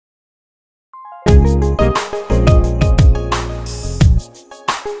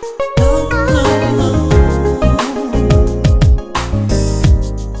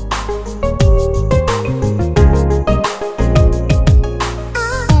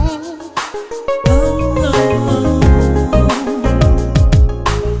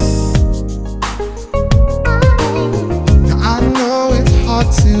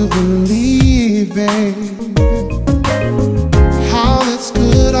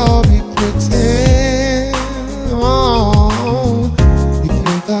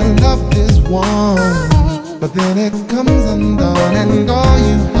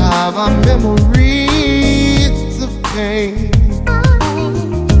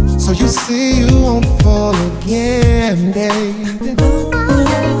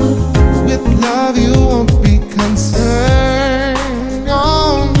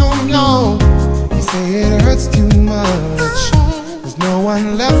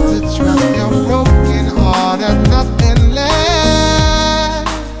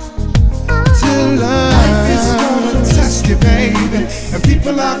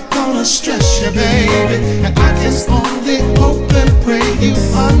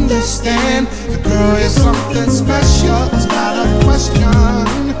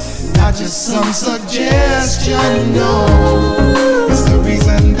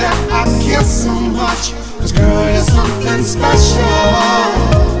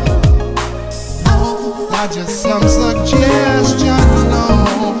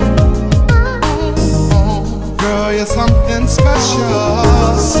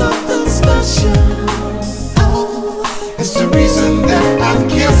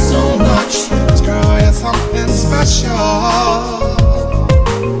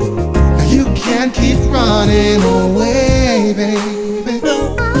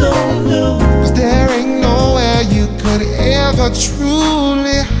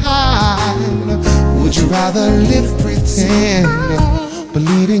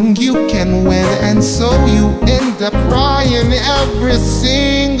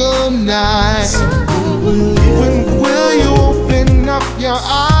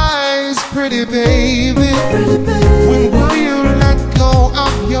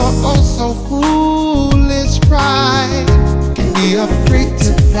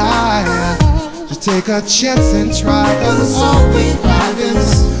Take a chance and try, 'cause all we have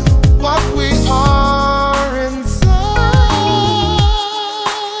is what we are inside.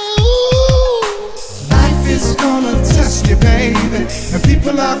 Life is gonna test you, baby, and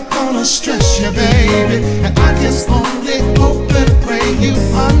people are gonna stress you, baby. And I just only hope and pray you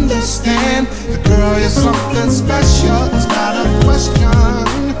understand that, girl, you're something special. It's not a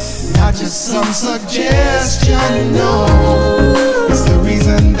question, not just some suggestion, no. It's the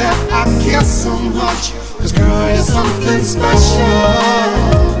reason that I care so much, 'cause girl, you're something special.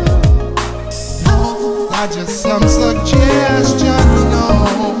 Not just some suggestion, no.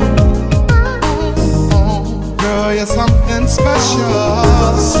 Girl, you're something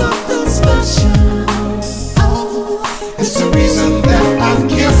special. Something special. It's the reason that I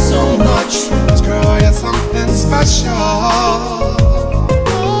care so much, 'cause girl, you're something special.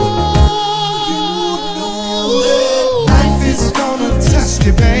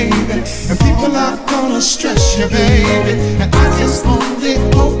 You, baby, and people are gonna stress you, baby. And I just only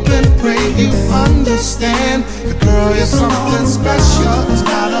hope and pray you understand that, girl, you're something special. It's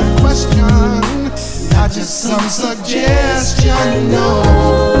not a question, not just some suggestion, no.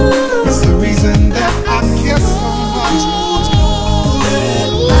 It's the reason that I care so much.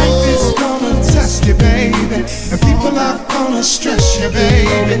 Life is gonna test you, baby, and people are gonna stress you,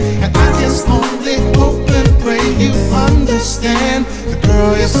 baby. And I just only hope and pray you understand that,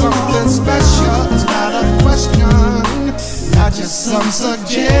 girl, you're something special. It's not a question, not just some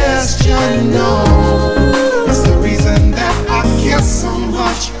suggestion, no. It's the reason that I care so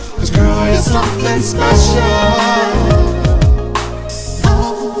much, 'cause girl, you're something special.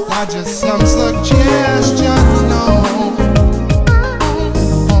 Not just some suggestion, no.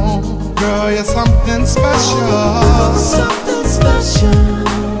 Girl, you're something special. Something special.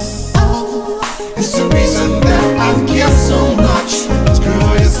 It's the reason that I care so much, 'cause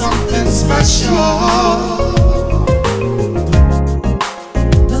girl, you're something special.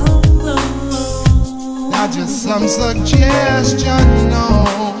 Not just some suggestion, no.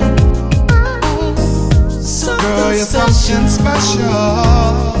 Girl, you're something special.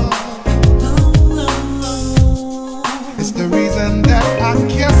 It's the reason that I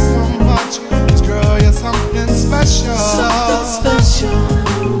care so much, 'cause girl, you're something special. Something special.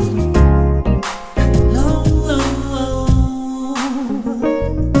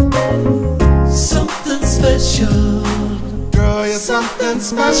 Something special. Girl, you're something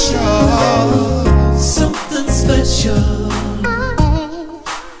special. special. Something special.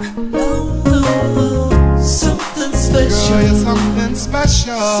 Something special. Girl, you're something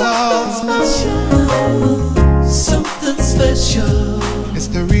special. Something special. Something special. It's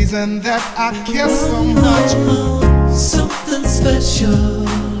the reason that I care so much. Something special.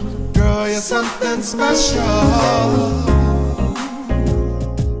 Girl, you're something special.